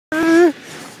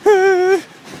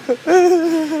What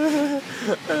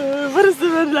does the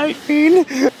red light mean?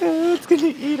 It's gonna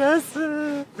eat us.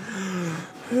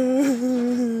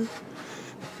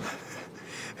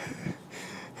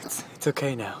 It's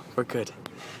okay now. We're good.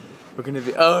 We're gonna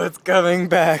be. Oh, it's coming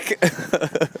back. I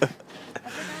forgot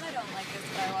I don't like this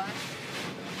car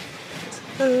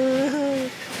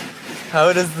wash.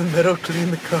 How does the metal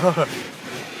clean the car?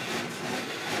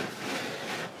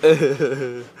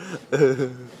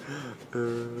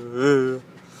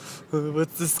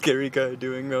 What's the scary guy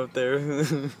doing out there?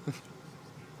 I'm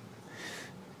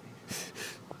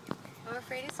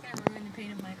afraid it's gonna ruin the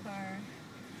paint of my car.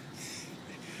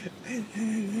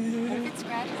 What if it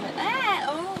scratches it? Ah!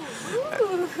 Oh!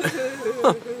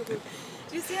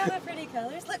 Do you see all the pretty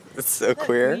colors? Look! It's so Look,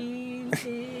 queer. Green,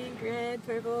 pink, red,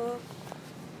 purple.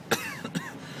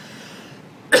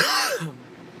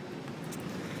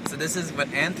 So this is what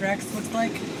anthrax looks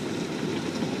like?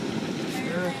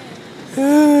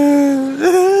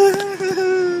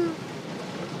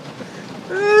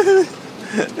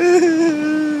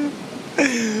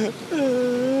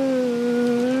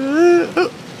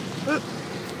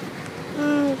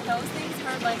 Those things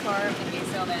hurt my car and make me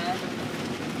so mad.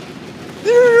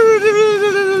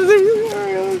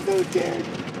 I'm so scared.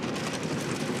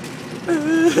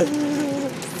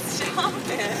 Stop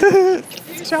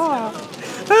it! Stop.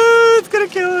 It's gonna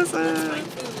kill us.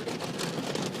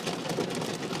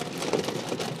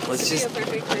 Let's just. Be a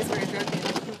perfect place for a drug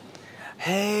deal.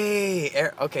 Hey.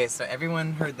 Okay, so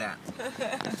everyone heard that.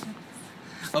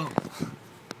 Oh.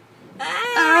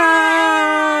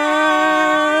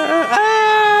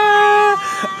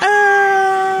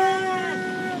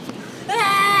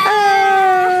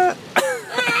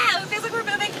 It feels like we're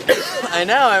moving. I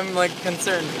know. I'm like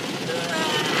concerned.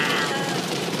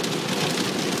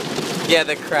 Yeah,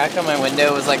 the crack on my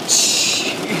window was like.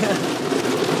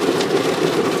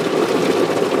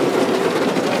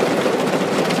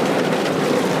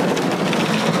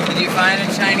 Did you find a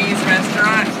Chinese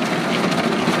restaurant?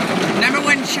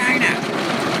 #1 China.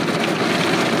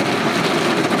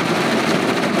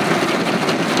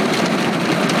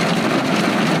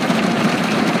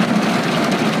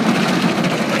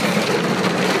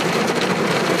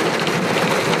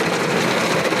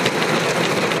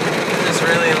 Just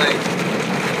really like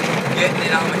getting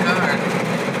it on the car.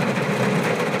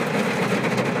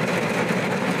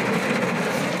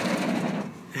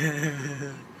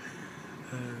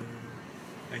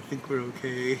 I think we're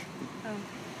okay. Oh.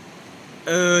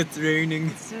 Oh, it's raining.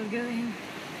 It's still going.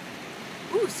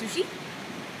 Ooh, sushi?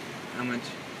 How much?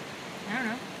 I don't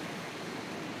know.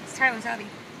 It's Thai wasabi.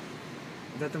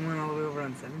 Is that the one all the way over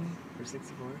on 70 or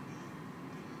 64?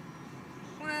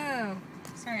 Whoa.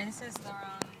 Sorry, this is the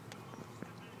wrong.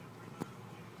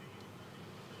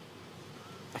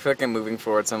 I feel like I'm moving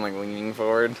forward, so I'm like leaning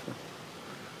forward.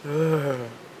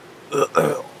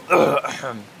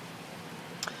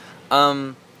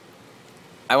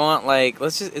 I want like,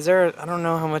 is there, I don't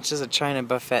know how much does a China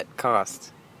buffet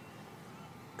cost?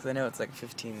 Because I know it's like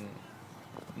 15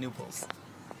 noodles.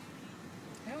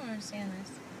 I don't understand this.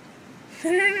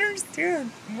 I don't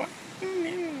understand. What?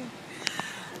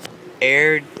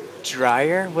 Air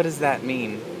dryer? What does that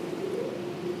mean?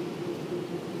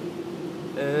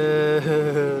 I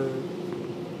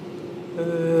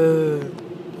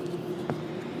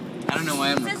don't know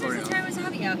why I'm It says recording. there's a Thai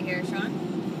wasabi out here, Shawn.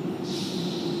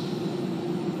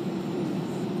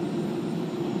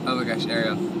 Oh my gosh,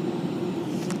 Ariel.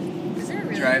 Is there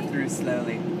really? Drive through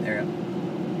slowly. Ariel.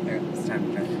 Ariel, it's time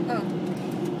to drive. Oh.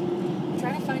 I'm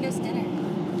trying to find us dinner.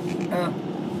 Oh,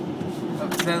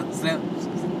 slow.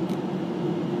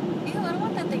 Ew, I don't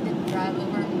want that thing to drive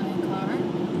over my car.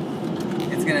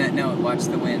 It's gonna, no, watch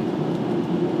the wind.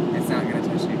 It's not gonna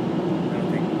touch you, I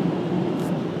don't think.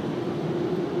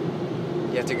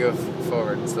 You have to go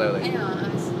forward slowly. I know, I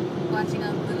was watching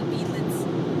a little beadlets.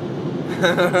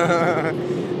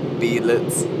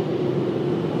 Beadlets.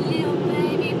 Little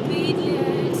baby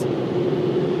beadlets.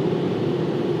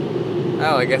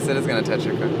 Oh, I guess it is gonna touch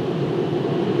your car.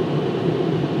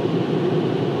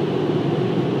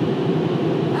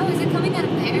 Oh, is it coming out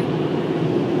of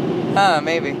there?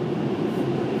 Maybe.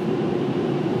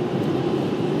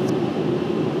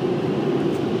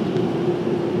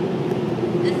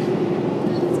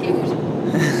 I'm scared.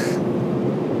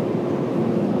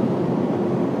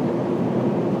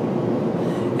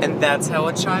 And that's how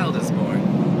a child is born.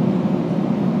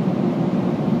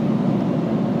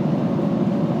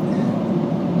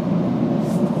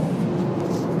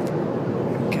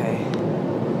 Okay.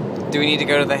 Do we need to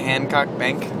go to the Hancock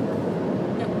Bank?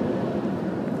 No.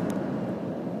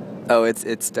 Oh, it's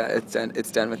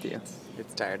done with you.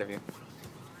 It's tired of you.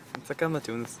 It's like on the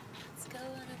tunes. Let's go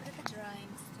on a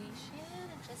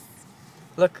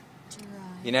Look. Dry.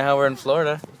 You know how we're in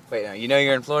Florida? Wait, no. You know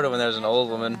you're in Florida when there's an old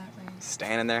woman That way.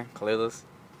 standing there, clueless.